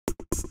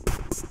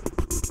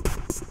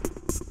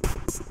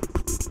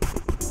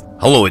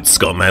Hello, it's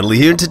Scott Manley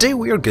here, and today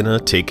we are gonna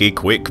take a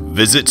quick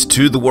visit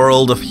to the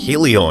world of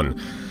Hellion.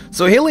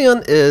 So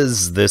Hellion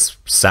is this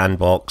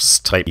sandbox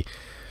type,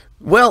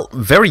 well,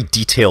 very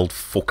detailed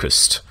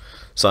focused.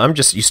 So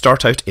you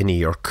start out in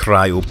your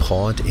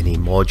cryopod in a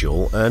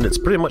module, and it's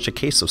pretty much a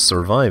case of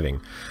surviving.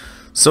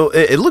 So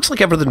it looks like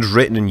everything's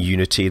written in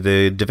Unity.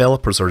 The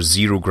developers are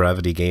Zero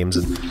Gravity Games,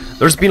 and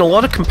there's been a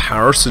lot of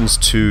comparisons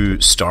to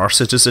Star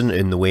Citizen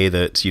in the way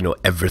that, you know,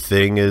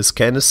 everything is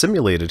kind of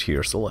simulated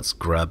here. So let's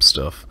grab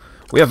stuff.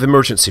 We have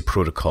emergency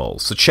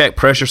protocols. So check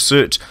pressure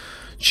suit,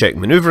 check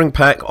maneuvering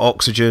pack,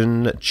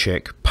 oxygen,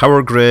 check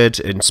power grid,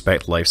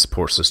 inspect life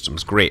support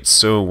systems. Great,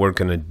 so we're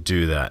going to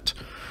do that.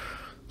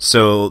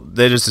 So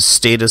that is the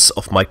status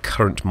of my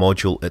current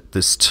module at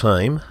this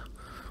time.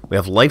 We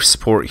have life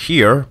support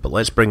here, but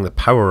let's bring the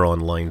power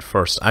online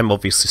first. I'm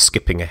obviously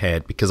skipping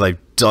ahead because I've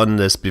done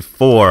this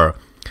before.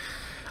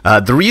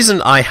 The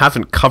reason I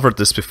haven't covered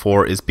this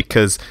before is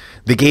because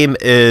the game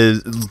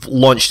is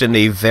launched in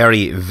a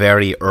very,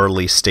 very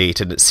early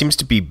state, and it seems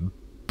to be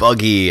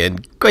buggy in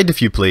quite a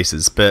few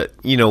places, but,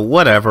 you know,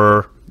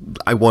 whatever.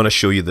 I want to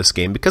show you this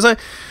game because I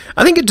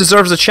think it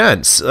deserves a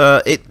chance.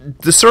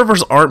 The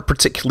servers aren't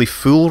particularly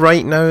full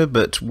right now,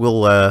 but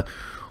we'll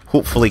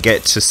hopefully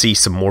get to see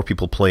some more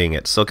people playing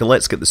it. So okay,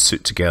 let's get the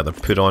suit together.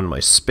 Put on my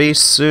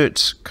space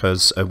suit,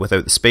 because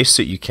without the space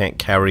suit you can't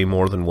carry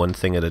more than one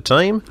thing at a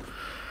time.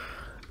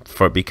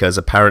 Because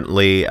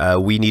apparently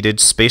we needed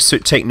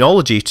spacesuit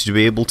technology to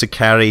be able to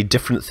carry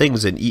different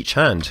things in each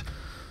hand.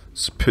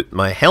 So put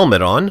my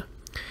helmet on,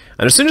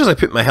 and as soon as I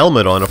put my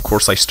helmet on, of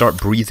course I start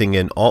breathing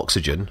in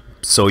oxygen,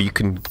 so you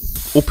can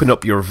open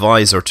up your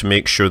visor to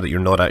make sure that you're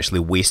not actually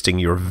wasting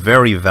your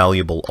very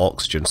valuable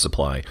oxygen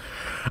supply.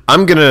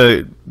 I'm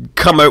gonna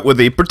come out with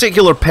a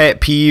particular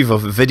pet peeve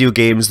of video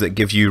games that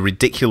give you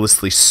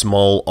ridiculously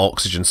small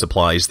oxygen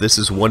supplies. This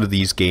is one of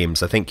these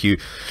games. I think you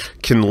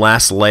can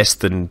last less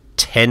than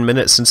 10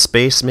 minutes in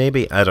space,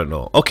 maybe? I don't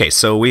know. Okay,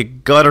 so we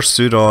got our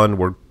suit on.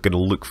 We're gonna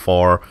look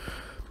for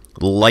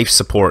life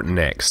support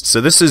next.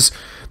 So there's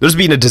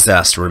been a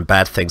disaster and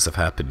bad things have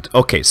happened.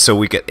 Okay, so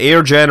we get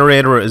air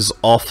generator is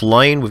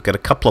offline. We've got a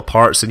couple of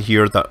parts in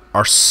here that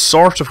are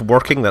sort of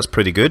working. That's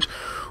pretty good.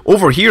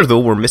 Over here, though,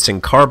 we're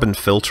missing carbon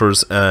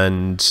filters,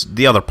 and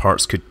the other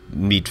parts could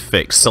need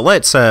fixed. So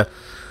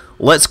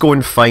let's go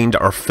and find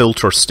our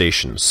filter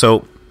station.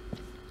 So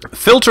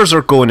filters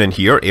are going in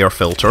here, air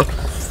filter,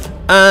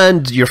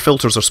 and your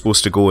filters are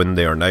supposed to go in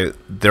there. Now,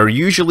 they're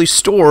usually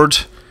stored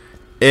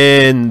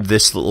in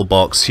this little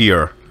box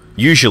here.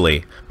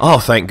 Usually. Oh,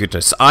 thank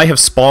goodness. I have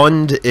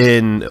spawned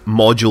in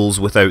modules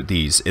without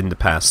these in the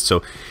past,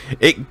 so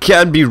it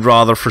can be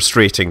rather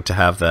frustrating to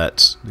have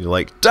that. You're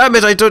like, damn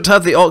it, I don't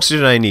have the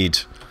oxygen I need.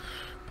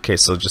 Okay,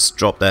 so just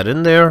drop that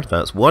in there.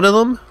 That's one of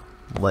them.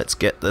 Let's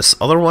get this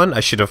other one. I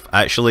should have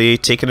actually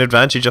taken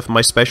advantage of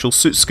my special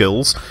suit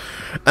skills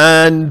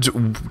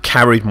and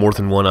carried more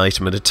than one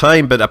item at a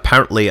time, but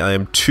apparently I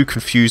am too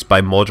confused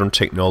by modern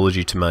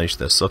technology to manage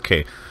this.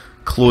 Okay.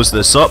 Close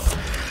this up.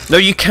 Now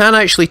you can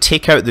actually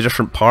take out the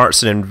different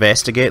parts and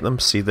investigate them.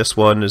 See, this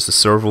one is the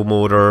servo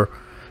motor.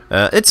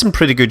 It's in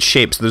pretty good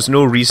shape, so there's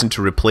no reason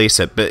to replace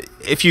it, but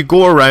if you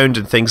go around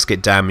and things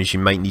get damaged, you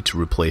might need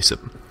to replace it.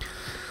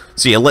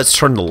 So yeah, let's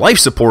turn the life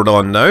support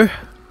on now.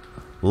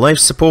 Life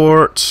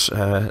support,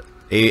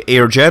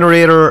 air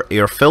generator,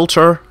 air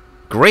filter.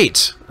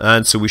 Great!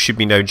 And so we should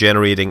be now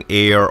generating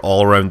air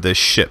all around this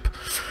ship.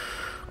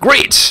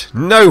 Great!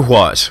 Now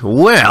what?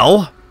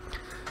 Well,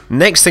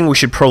 next thing we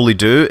should probably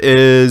do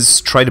is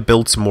try to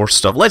build some more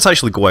stuff. Let's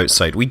actually go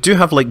outside. We do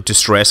have like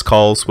distress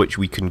calls, which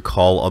we can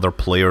call other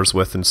players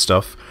with and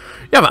stuff.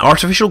 You have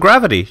artificial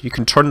gravity. You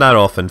can turn that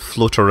off and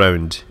float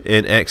around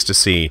in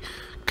ecstasy,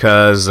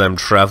 because I'm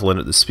traveling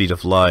at the speed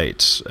of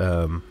light.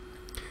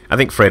 I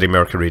think Freddie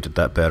Mercury did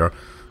that better.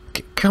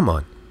 Come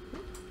on.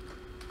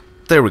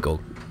 There we go.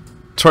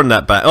 Turn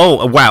that back.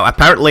 Oh, wow.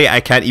 Apparently I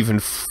can't even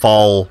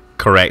fall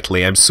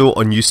correctly. I'm so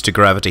unused to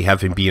gravity,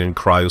 having been in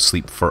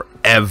cryosleep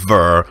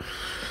forever.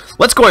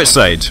 Let's go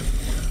outside.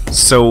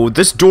 So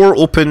this door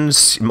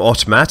opens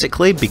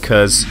automatically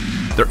because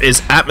there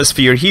is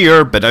atmosphere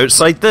here, but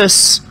outside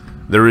this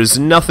there is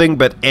nothing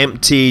but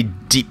empty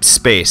deep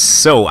space.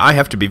 So I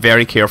have to be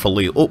very careful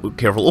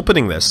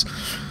opening this.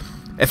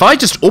 If I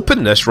just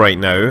open this right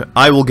now,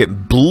 I will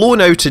get blown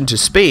out into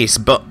space,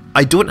 but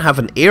I don't have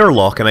an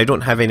airlock and I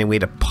don't have any way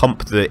to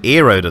pump the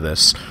air out of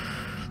this.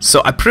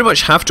 So I pretty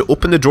much have to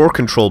open the door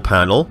control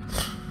panel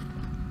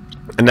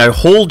and now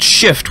hold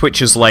shift,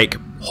 which is like,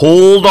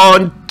 hold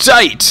on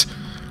tight.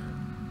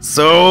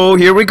 So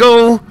here we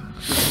go.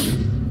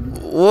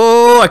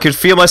 Whoa, I could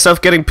feel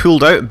myself getting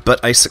pulled out, but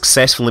I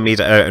successfully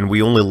made it out and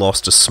we only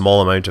lost a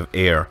small amount of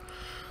air.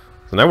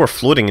 So now we're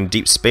floating in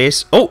deep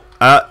space. Oh,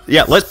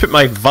 yeah, let's put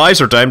my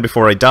visor down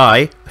before I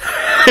die.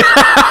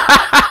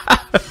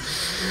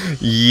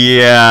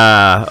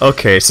 Yeah,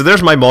 okay, so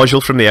there's my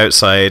module from the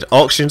outside.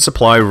 Oxygen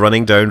supply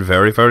running down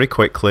very, very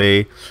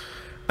quickly.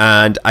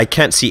 And I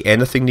can't see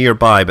anything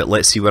nearby, but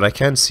let's see what I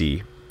can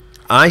see.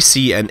 I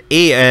see an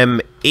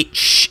AM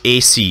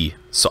HAC.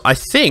 So I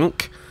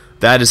think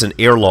That is an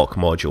airlock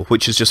module,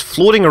 which is just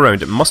floating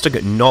around. It must have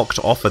got knocked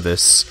off of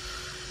this.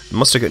 It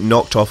must have got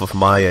knocked off of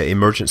my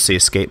emergency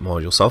escape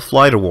module. So I'll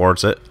fly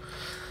towards it.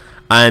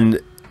 And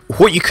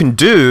what you can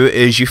do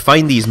is you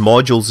find these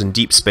modules in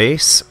deep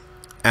space,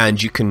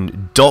 and you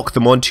can dock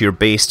them onto your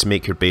base to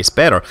make your base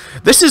better.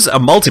 This is a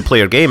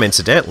multiplayer game,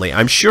 incidentally.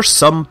 I'm sure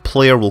some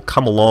player will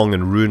come along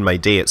and ruin my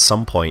day at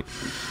some point.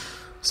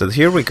 So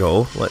here we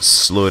go. Let's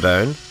slow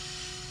down.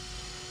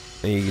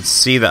 And you can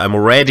see that I'm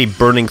already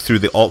burning through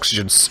the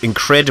oxygen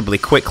incredibly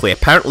quickly.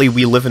 Apparently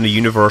we live in a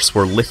universe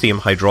where lithium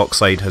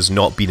hydroxide has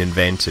not been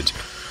invented.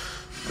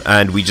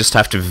 And we just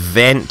have to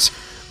vent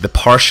the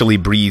partially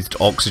breathed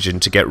oxygen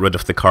to get rid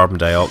of the carbon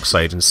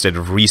dioxide instead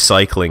of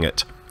recycling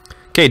it.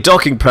 Okay,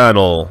 docking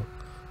panel.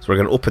 So we're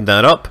going to open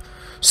that up.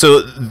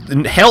 So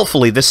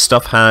helpfully this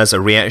stuff has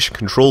a reaction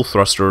control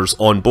thrusters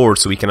on board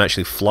so we can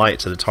actually fly it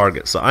to the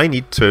target. So I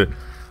need to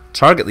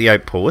target the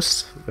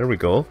outpost. There we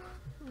go.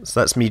 So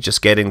that's me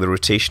just getting the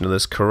rotation of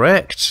this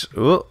correct.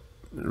 Oh,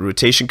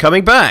 rotation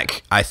coming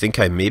back. I think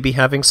I may be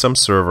having some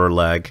server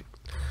lag,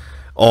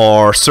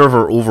 or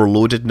server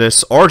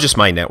overloadedness, or just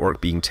my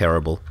network being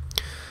terrible.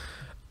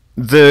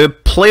 The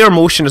player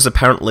motion is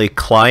apparently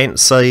client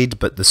side,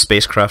 but the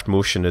spacecraft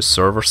motion is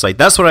server side.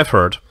 That's what I've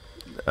heard.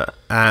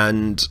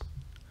 And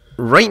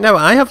right now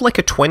I have like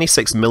a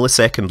 26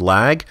 millisecond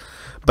lag.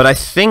 But I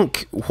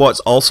think what's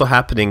also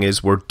happening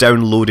is we're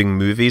downloading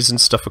movies and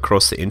stuff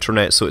across the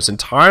internet, so it's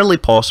entirely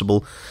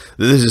possible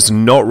that this is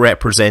not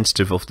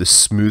representative of the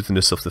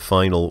smoothness of the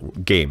final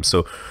game.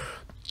 So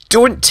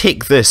don't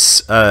take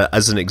this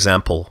as an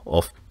example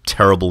of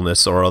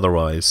terribleness or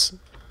otherwise,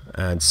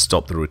 and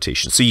stop the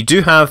rotation. So you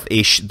do have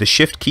the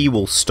shift key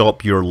will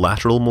stop your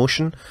lateral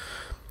motion,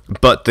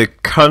 but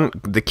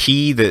the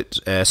key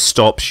that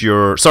stops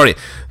your... Sorry,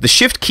 the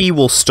shift key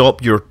will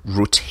stop your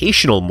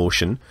rotational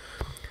motion,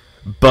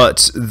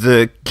 but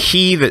the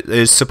key that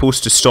is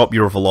supposed to stop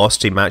your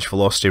velocity, match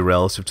velocity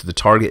relative to the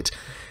target,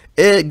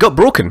 it got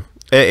broken.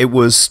 It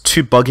was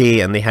too buggy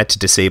and they had to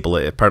disable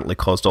it. It apparently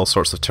caused all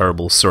sorts of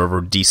terrible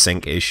server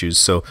desync issues.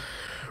 So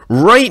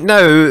right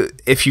now,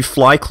 if you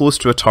fly close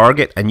to a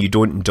target and you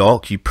don't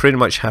dock, you pretty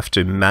much have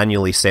to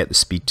manually set the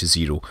speed to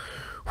 0,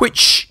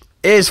 which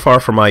is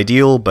far from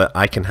ideal, but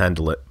I can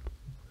handle it.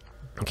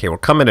 Okay, we're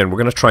coming in. We're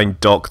going to try and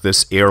dock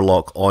this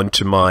airlock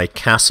onto my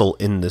castle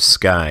in the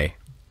sky.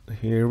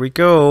 Here we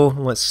go.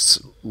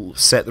 Let's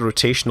set the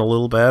rotation a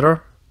little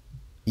better.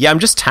 Yeah, I'm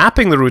just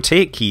tapping the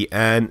rotate key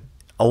and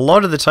a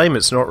lot of the time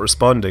it's not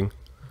responding.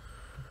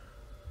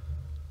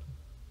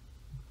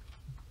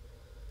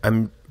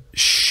 I'm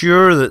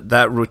sure that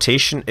that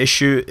rotation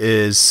issue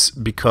is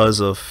because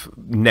of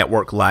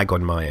network lag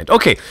on my end.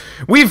 Okay,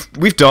 we've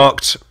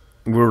docked.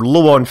 We're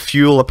low on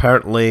fuel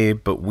apparently,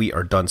 but we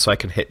are done. So I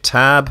can hit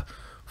tab,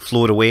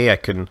 float away. I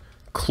can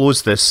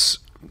close this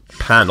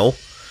panel.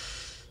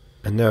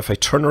 And now if I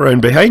turn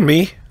around behind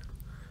me,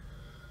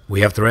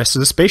 we have the rest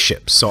of the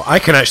spaceship. So I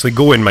can actually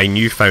go in my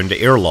newfound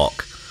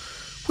airlock,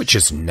 which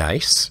is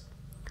nice.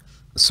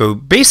 So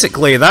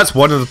basically that's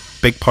one of the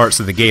big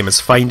parts of the game,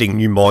 is finding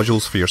new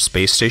modules for your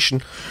space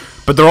station.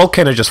 But they're all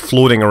kind of just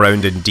floating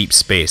around in deep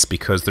space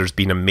because there's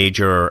been a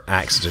major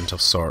accident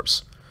of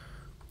sorts.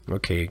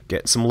 Okay,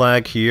 get some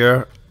lag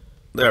here.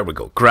 There we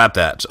go, grab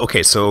that.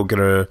 Okay, so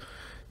gonna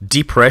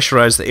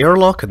depressurize the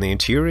airlock and the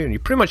interior, and you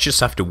pretty much just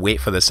have to wait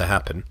for this to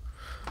happen.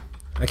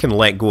 I can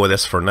let go of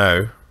this for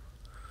now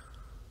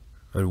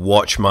and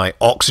watch my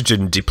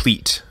oxygen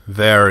deplete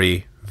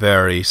very,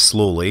 very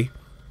slowly.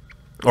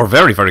 Or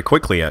very, very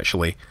quickly,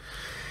 actually.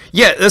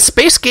 Yeah, the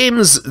space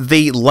games,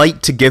 they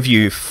like to give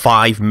you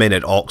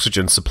 5-minute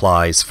oxygen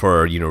supplies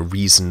for, you know,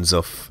 reasons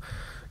of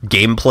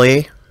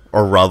gameplay,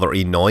 or rather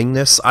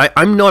annoyingness.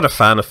 I'm not a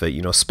fan of it,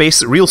 you know.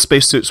 Real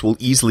spacesuits will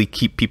easily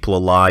keep people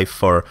alive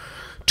for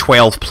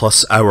 12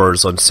 plus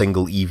hours on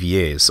single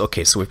EVAs.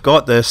 Okay, so we've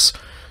got this.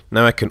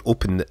 Now I can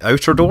open the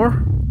outer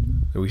door.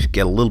 We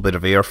get a little bit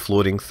of air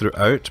floating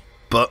throughout,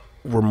 but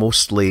we're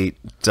mostly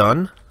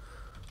done.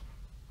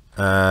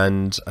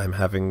 And I'm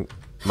having...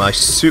 my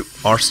suit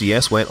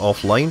RCS went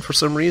offline for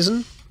some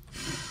reason.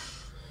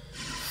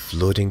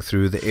 Floating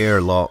through the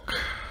airlock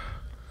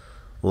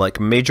like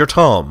Major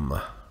Tom.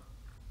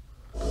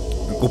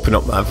 Open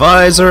up my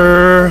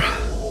visor.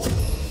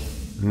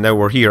 Now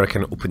we're here, I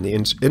can open the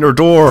inner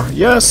door.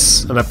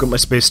 Yes! And I've got my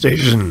space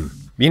station.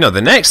 You know,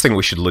 the next thing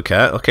we should look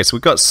at... Okay, so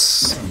we've got...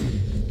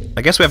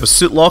 I guess we have a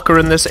suit locker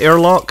in this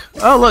airlock.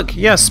 Oh, look,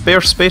 yeah,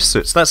 spare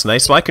spacesuits. That's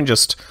nice. So I can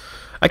just...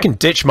 I can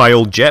ditch my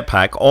old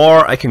jetpack,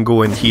 or I can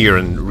go in here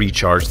and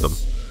recharge them.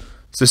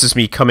 So this is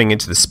me coming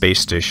into the space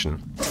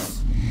station.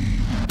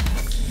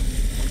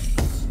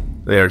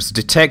 There's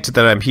detected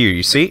that I'm here,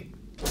 you see?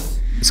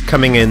 It's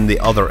coming in the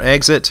other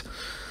exit.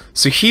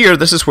 So here,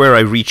 this is where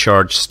I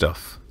recharge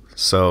stuff.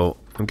 So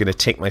I'm going to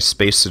take my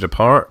spacesuit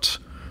apart.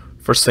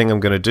 First thing I'm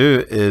going to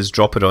do is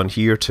drop it on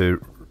here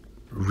to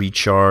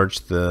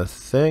recharge the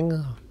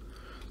thing.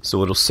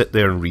 So it'll sit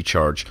there and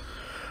recharge.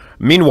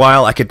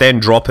 Meanwhile, I could then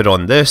drop it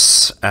on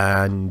this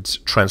and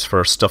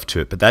transfer stuff to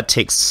it, but that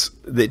takes...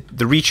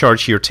 The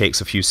recharge here takes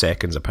a few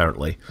seconds,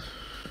 apparently.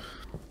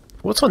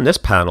 What's on this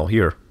panel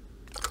here?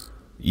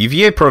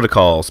 EVA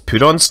protocols.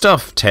 Put on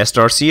stuff. Test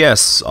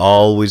RCS.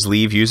 Always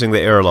leave using the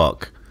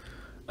airlock.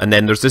 And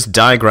then there's this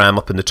diagram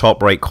up in the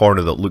top right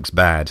corner that looks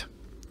bad.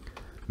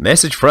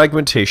 Message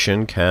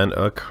fragmentation can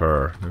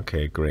occur.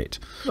 Okay, great.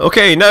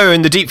 Okay, now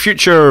in the deep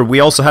future, we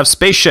also have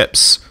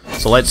spaceships.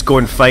 So let's go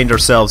and find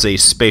ourselves a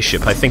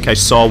spaceship. I think I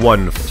saw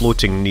one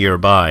floating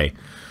nearby.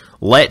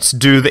 Let's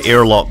do the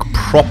airlock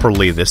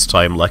properly this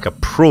time, like a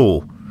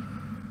pro.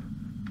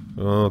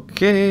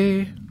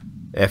 Okay.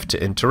 F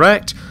to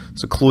interact.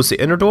 So close the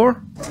inner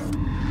door.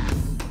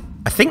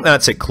 I think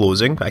that's it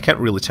closing. I can't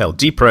really tell.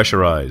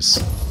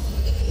 Depressurize.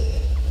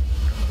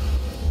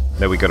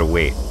 Now we gotta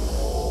wait.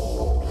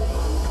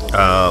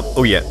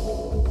 Oh yeah.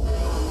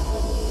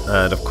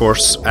 And of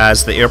course,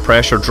 as the air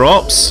pressure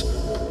drops,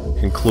 I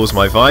can close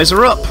my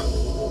visor up.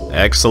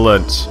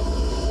 Excellent.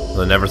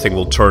 Then everything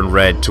will turn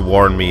red to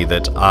warn me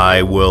that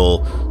I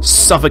will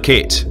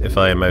suffocate if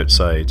I am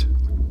outside.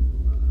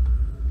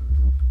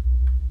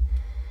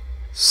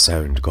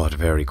 Sound got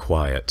very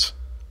quiet.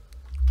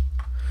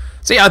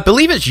 So yeah, I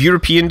believe it's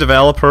European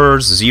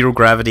developers, Zero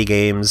Gravity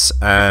Games,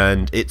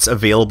 and it's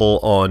available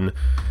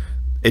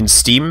in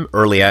Steam,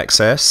 Early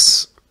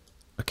Access.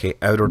 Okay,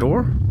 outer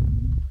door.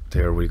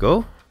 There we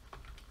go.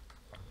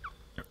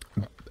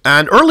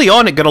 And early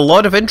on it got a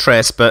lot of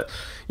interest, but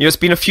you know, it's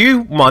been a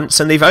few months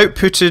and they've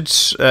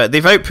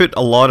output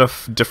a lot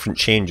of different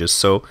changes,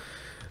 so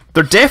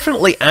they're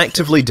definitely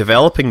actively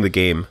developing the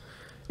game.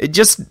 It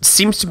just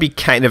seems to be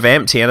kind of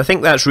empty, and I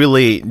think that's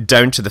really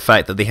down to the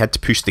fact that they had to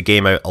push the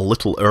game out a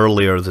little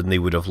earlier than they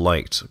would have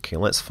liked. Okay,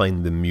 let's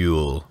find the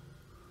mule.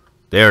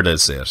 There it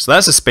is there. So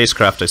that's the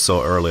spacecraft I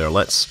saw earlier.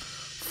 Let's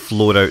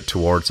float out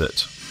towards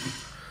it.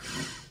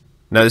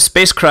 Now the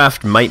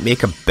spacecraft might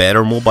make a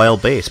better mobile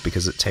base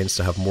because it tends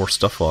to have more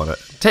stuff on it.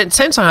 It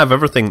tends to have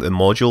everything that the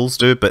modules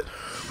do, but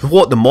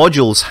what the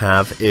modules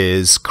have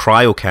is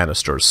cryo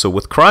canisters. So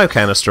with cryo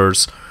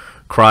canisters,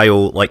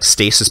 cryo, like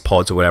stasis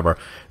pods or whatever,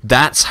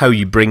 that's how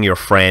you bring your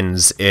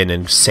friends in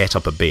and set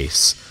up a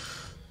base.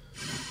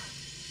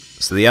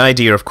 So the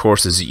idea, of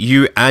course, is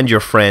you and your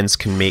friends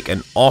can make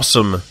an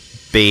awesome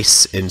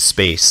base in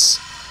space.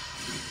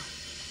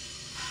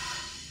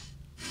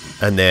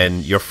 And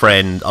then your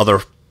friend,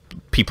 other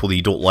people that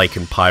you don't like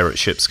in pirate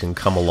ships can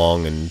come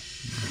along and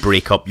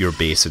break up your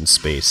base in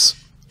space.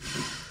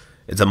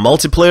 It's a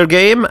multiplayer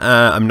game.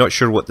 I'm not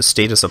sure what the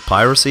status of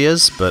piracy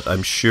is, but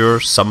I'm sure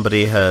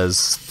somebody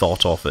has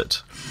thought of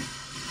it.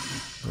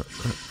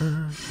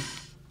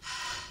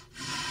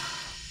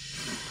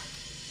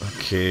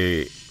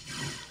 Okay.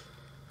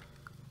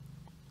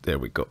 There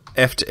we go.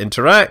 F to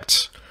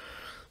interact.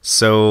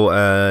 So,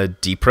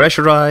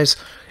 depressurize.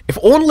 If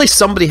only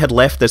somebody had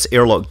left this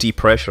airlock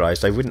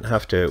depressurized, I wouldn't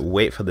have to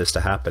wait for this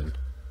to happen.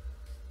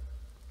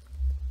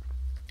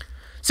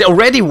 See, I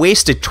already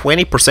wasted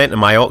 20% of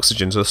my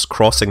oxygen just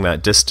crossing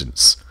that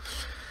distance.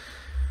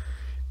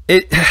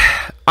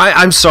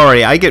 I'm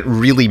sorry, I get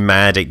really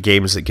mad at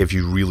games that give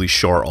you really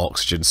short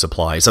oxygen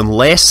supplies,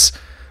 unless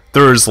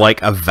there's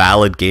like a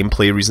valid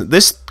gameplay reason.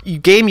 This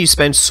game, you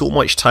spend so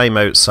much time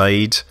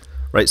outside,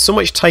 right? So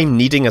much time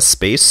needing a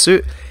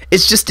spacesuit.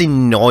 It's just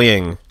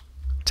annoying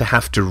to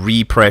have to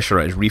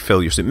repressurize,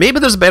 refill your suit. Maybe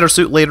there's a better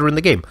suit later in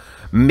the game.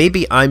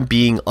 Maybe I'm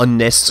being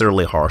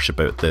unnecessarily harsh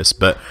about this,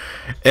 but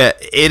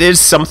it is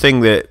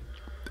something that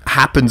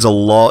happens a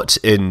lot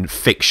in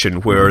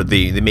fiction where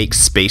they make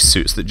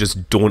spacesuits that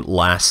just don't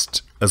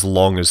last as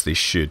long as they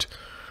should.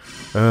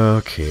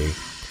 Okay.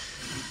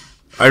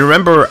 I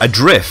remember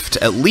Adrift,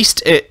 at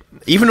least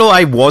even though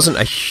I wasn't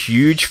a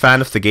huge fan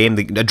of the game,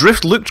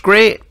 Adrift looked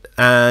great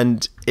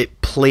and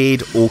it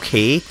played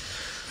okay,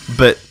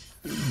 but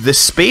the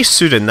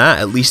spacesuit in that,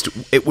 at least,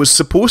 it was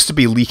supposed to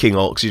be leaking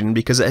oxygen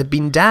because it had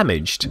been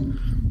damaged.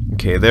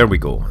 Okay, there we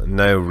go.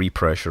 Now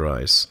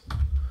repressurize.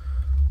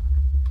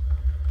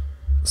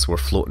 So we're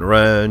floating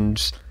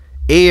around.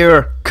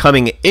 Air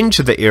coming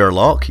into the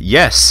airlock.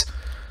 Yes.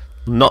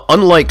 Not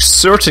unlike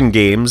certain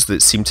games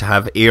that seem to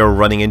have air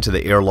running into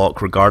the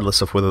airlock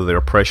regardless of whether they're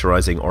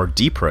pressurizing or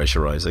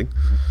depressurizing.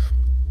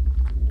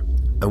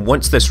 And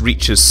once this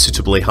reaches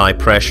suitably high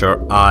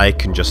pressure, I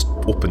can just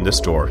open this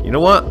door. You know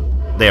what?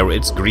 There,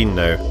 it's green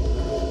now.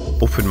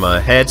 Open my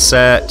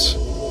headset.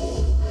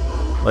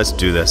 Let's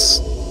do this.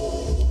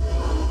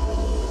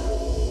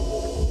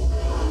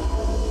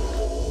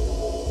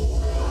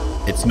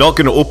 It's not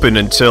going to open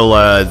until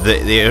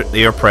the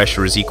air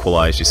pressure is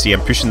equalized. You see,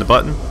 I'm pushing the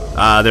button.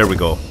 Ah, there we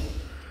go.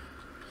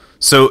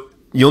 So,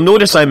 you'll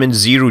notice I'm in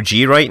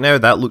 0G right now.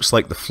 That looks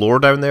like the floor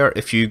down there.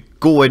 If you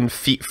go in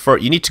feet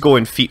first, you need to go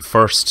in feet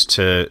first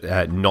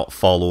to not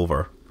fall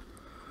over.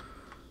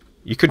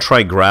 You can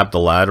try grab the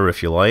ladder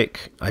if you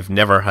like. I've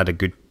never had a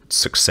good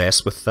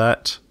success with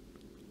that.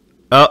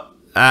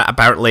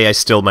 Apparently I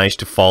still managed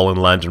to fall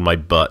and land on my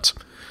butt.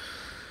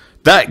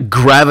 That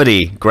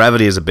gravity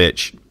is a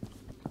bitch.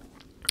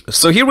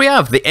 So here we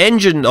have the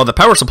engine, or the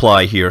power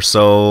supply here.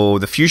 So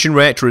the fusion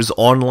reactor is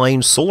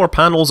online, solar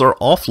panels are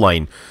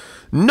offline.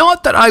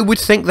 Not that I would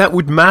think that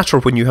would matter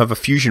when you have a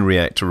fusion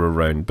reactor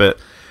around, but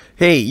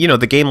Hey, you know,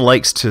 the game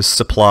likes to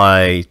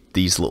supply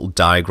these little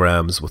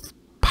diagrams with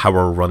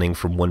power running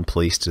from one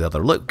place to the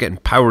other. Look, getting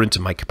power into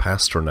my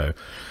capacitor now.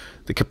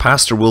 The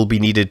capacitor will be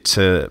needed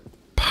to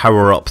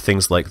power up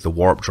things like the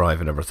warp drive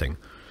and everything.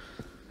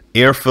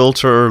 Air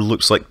filter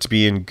looks like to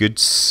be in good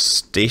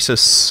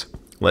status.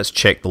 Let's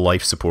check the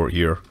life support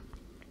here.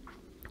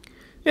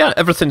 Yeah,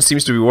 everything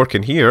seems to be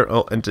working here.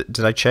 Oh, and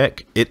did I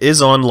check? It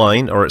is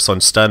online, or it's on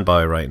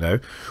standby right now.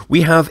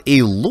 We have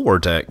a lower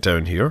deck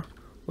down here.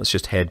 Let's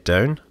just head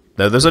down.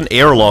 Now, there's an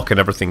airlock and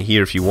everything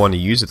here if you want to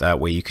use it that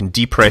way. You can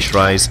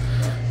depressurize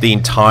the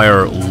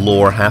entire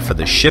lower half of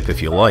the ship if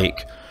you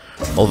like.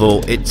 Although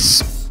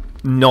it's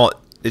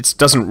not... it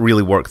doesn't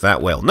really work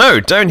that well. Now,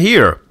 down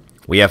here,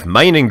 we have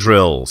mining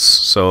drills.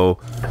 So...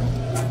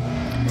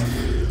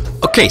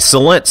 okay, so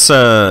let's,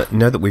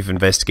 now that we've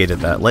investigated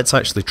that, let's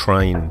actually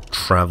try and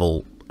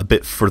travel a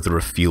bit further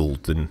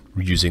afield than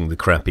using the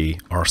crappy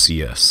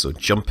RCS. So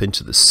jump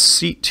into the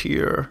seat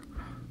here.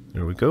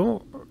 There we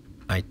go.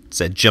 I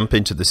said jump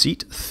into the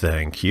seat.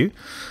 Thank you.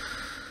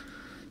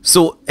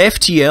 So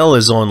FTL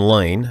is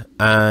online,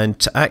 and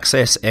to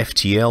access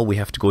FTL we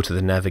have to go to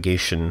the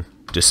navigation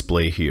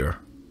display here.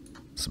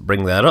 So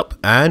bring that up,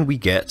 and we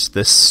get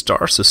this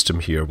star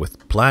system here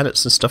with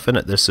planets and stuff in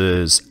it. This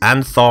is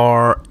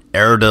Anthar,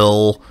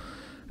 Erdil,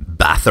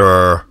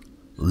 Bather,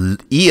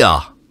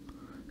 Ea,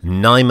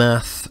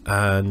 Nymath,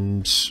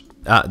 and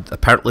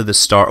apparently the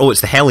star... oh,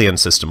 it's the Hellion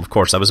system, of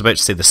course. I was about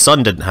to say the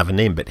sun didn't have a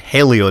name, but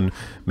Hellion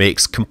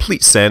makes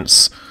complete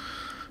sense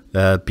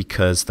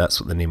because that's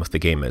what the name of the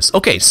game is.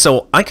 Okay,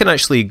 so I can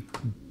actually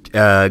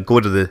go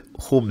to the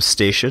home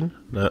station.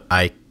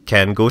 I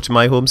can go to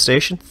my home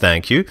station.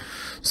 Thank you.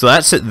 So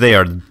that's it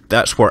there.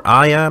 That's where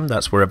I am.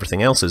 That's where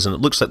everything else is. And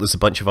it looks like there's a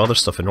bunch of other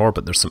stuff in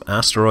orbit. There's some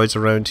asteroids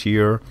around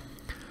here.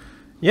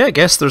 Yeah, I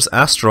guess there's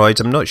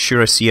asteroids. I'm not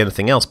sure I see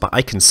anything else, but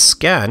I can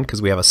scan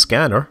because we have a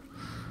scanner.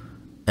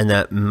 And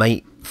that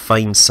might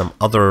find some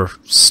other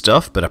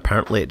stuff, but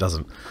apparently it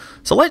doesn't.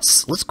 So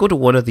let's go to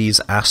one of these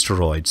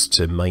asteroids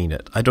to mine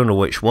it. I don't know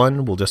which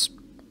one. We'll just...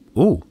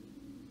 ooh.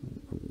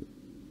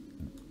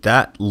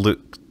 That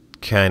looked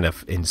kind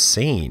of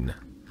insane.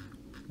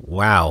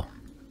 Wow.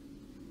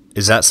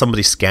 Is that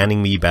somebody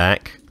scanning me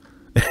back?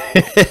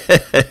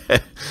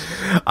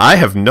 I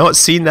have not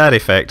seen that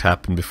effect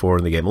happen before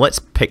in the game. Let's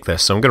pick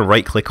this. So I'm going to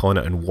right click on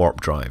it and warp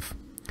drive.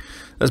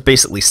 That's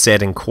basically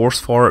setting course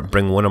for it.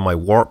 Bring one of my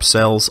warp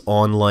cells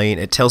online.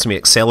 It tells me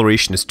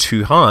acceleration is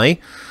too high.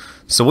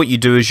 So what you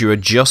do is you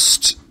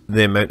adjust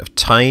the amount of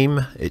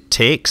time it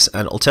takes,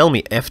 and it'll tell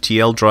me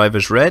FTL drive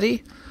is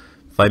ready.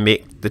 If I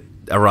make the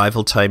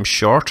arrival time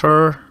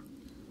shorter,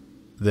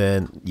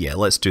 then yeah,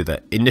 let's do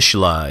that.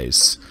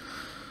 Initialize.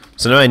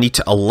 So now I need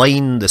to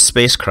align the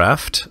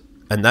spacecraft,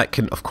 and that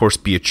can of course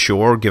be a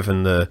chore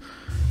given that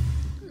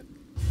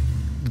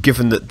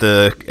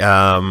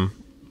the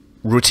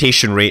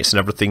rotation rates and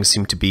everything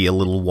seem to be a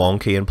little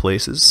wonky in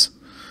places.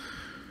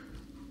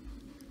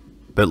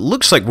 But it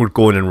looks like we're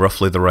going in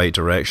roughly the right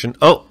direction.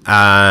 Oh,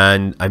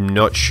 and I'm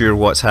not sure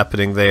what's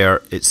happening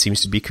there. It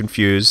seems to be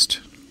confused.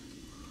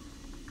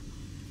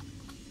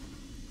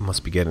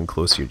 Must be getting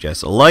close here,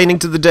 Jess. Aligning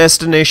to the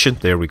destination.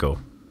 There we go.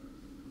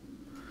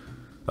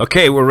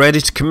 Okay, we're ready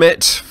to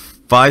commit.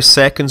 5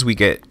 seconds, we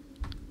get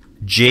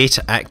J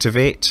to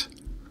activate.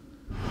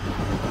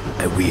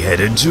 And we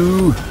head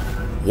into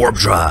warp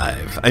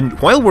drive. And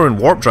while we're in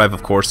warp drive,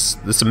 of course,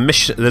 there's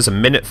a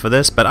minute for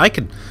this, but I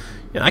can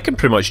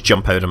pretty much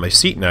jump out of my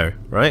seat now,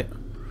 right?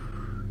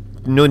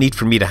 No need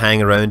for me to hang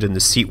around in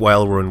the seat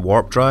while we're in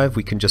warp drive.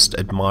 We can just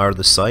admire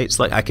the sights.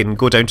 Like, I can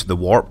go down to the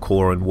warp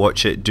core and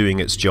watch it doing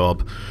its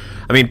job.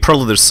 I mean,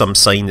 probably there's some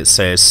sign that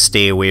says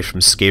stay away from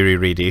scary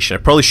radiation.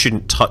 I probably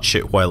shouldn't touch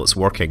it while it's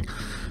working.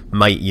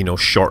 Might, you know,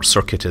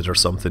 short-circuit it or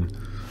something.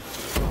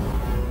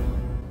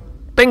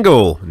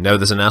 Bingo! Now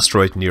there's an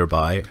asteroid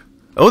nearby.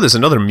 Oh, there's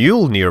another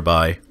mule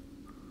nearby.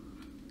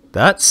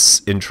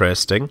 That's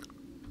interesting.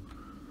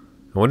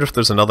 I wonder if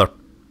there's another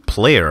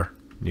player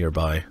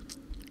nearby.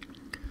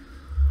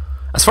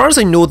 As far as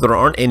I know, there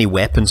aren't any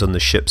weapons on the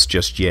ships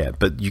just yet,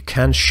 but you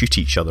can shoot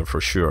each other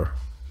for sure.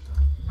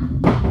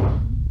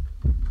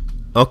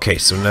 Okay,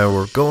 so now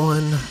we're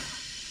going.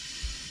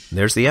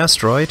 There's the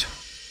asteroid.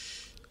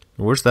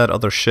 Where's that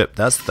other ship?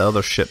 That's the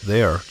other ship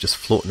there, just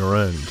floating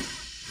around.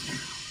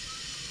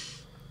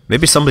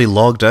 Maybe somebody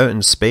logged out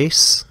in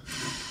space?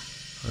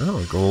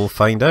 Oh, we'll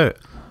find out.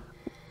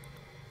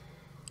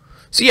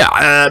 So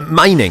yeah,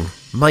 mining.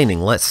 Mining,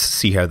 let's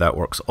see how that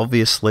works.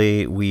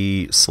 Obviously,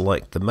 we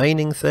select the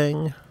mining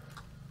thing.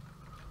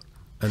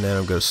 And then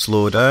I'm going to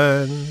slow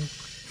down.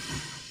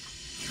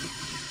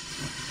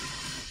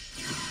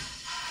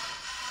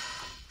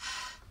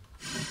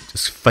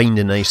 Just find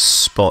a nice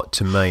spot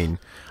to mine.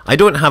 I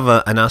don't have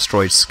an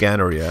asteroid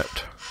scanner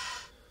yet.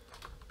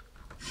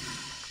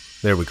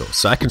 There we go.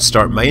 So I can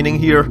start mining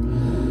here.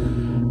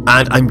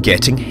 And I'm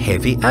getting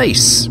heavy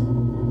ice.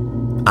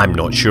 I'm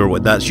not sure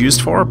what that's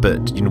used for,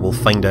 but you know, we'll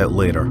find out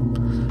later.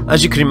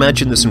 As you can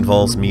imagine, this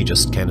involves me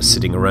just kind of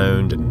sitting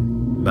around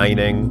and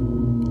mining.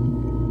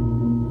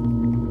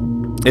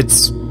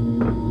 It's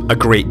a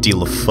great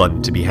deal of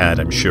fun to be had,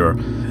 I'm sure.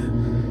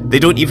 They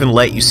don't even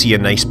let you see a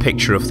nice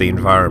picture of the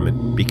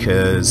environment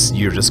because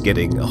you're just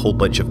getting a whole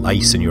bunch of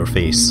ice in your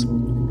face.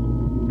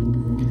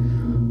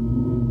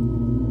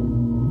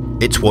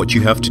 It's what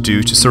you have to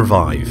do to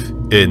survive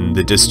in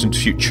the distant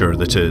future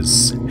that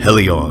is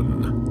Hellion.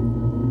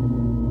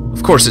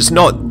 Of course, it's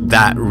not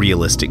that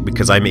realistic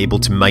because I'm able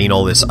to mine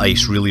all this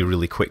ice really,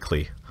 really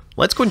quickly.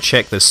 Let's go and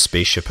check this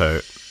spaceship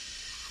out.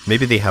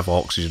 Maybe they have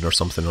oxygen or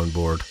something on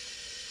board.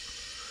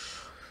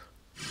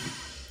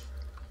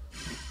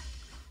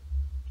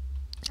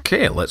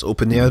 Okay, let's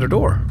open the outer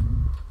door.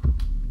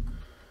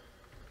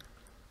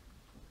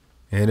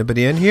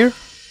 Anybody in here?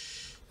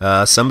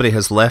 Somebody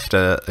has left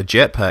a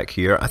jetpack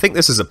here. I think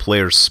this is a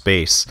player's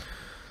space.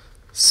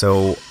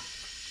 So,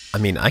 I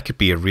mean, I could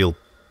be a real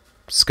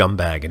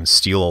scumbag and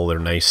steal all their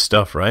nice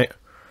stuff, right?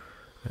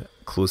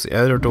 Close the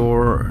outer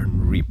door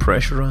and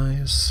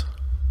repressurize.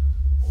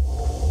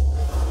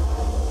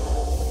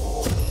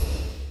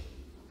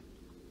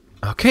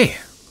 Okay,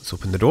 let's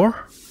open the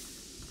door.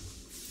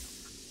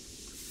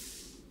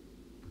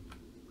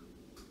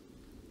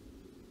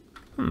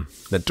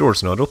 That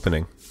door's not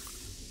opening.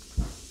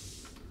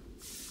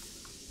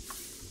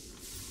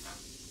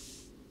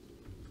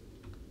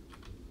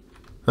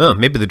 Oh,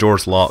 maybe the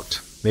door's locked.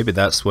 Maybe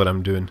that's what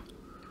I'm doing.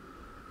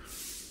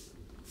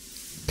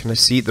 Can I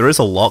see? There is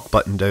a lock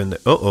button down there.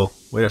 Uh-oh,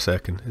 wait a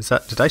second. Is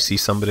that... Did I see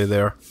somebody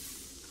there?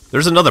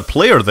 There's another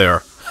player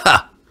there!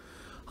 Ha!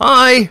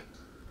 Hi!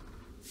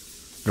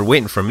 They're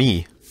waiting for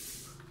me.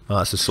 Oh,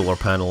 that's a solar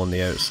panel on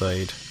the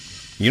outside.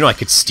 You know, I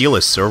could steal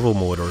his servo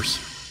motors.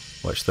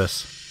 Watch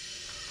this.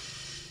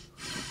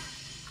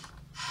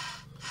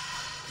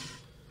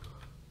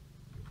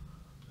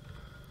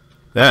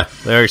 Yeah,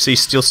 there, you see,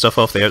 steal stuff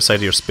off the outside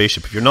of your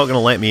spaceship. If you're not going to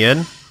let me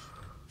in...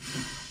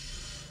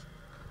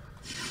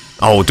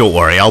 Oh, don't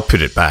worry, I'll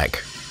put it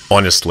back.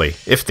 Honestly,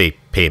 if they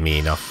pay me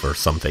enough or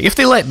something. If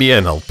they let me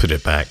in, I'll put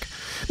it back.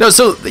 No,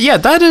 so, yeah,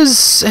 that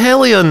is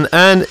Hellion,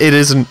 and it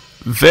is in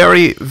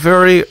very,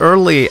 very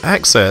early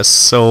access,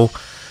 so...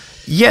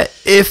 Yeah,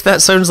 if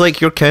that sounds like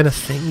your kind of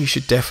thing, you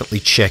should definitely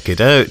check it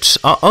out.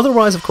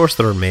 Otherwise, of course,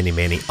 there are many,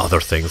 many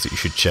other things that you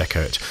should check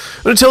out.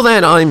 But until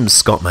then, I'm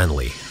Scott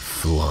Manley.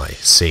 Fly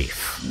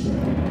safe.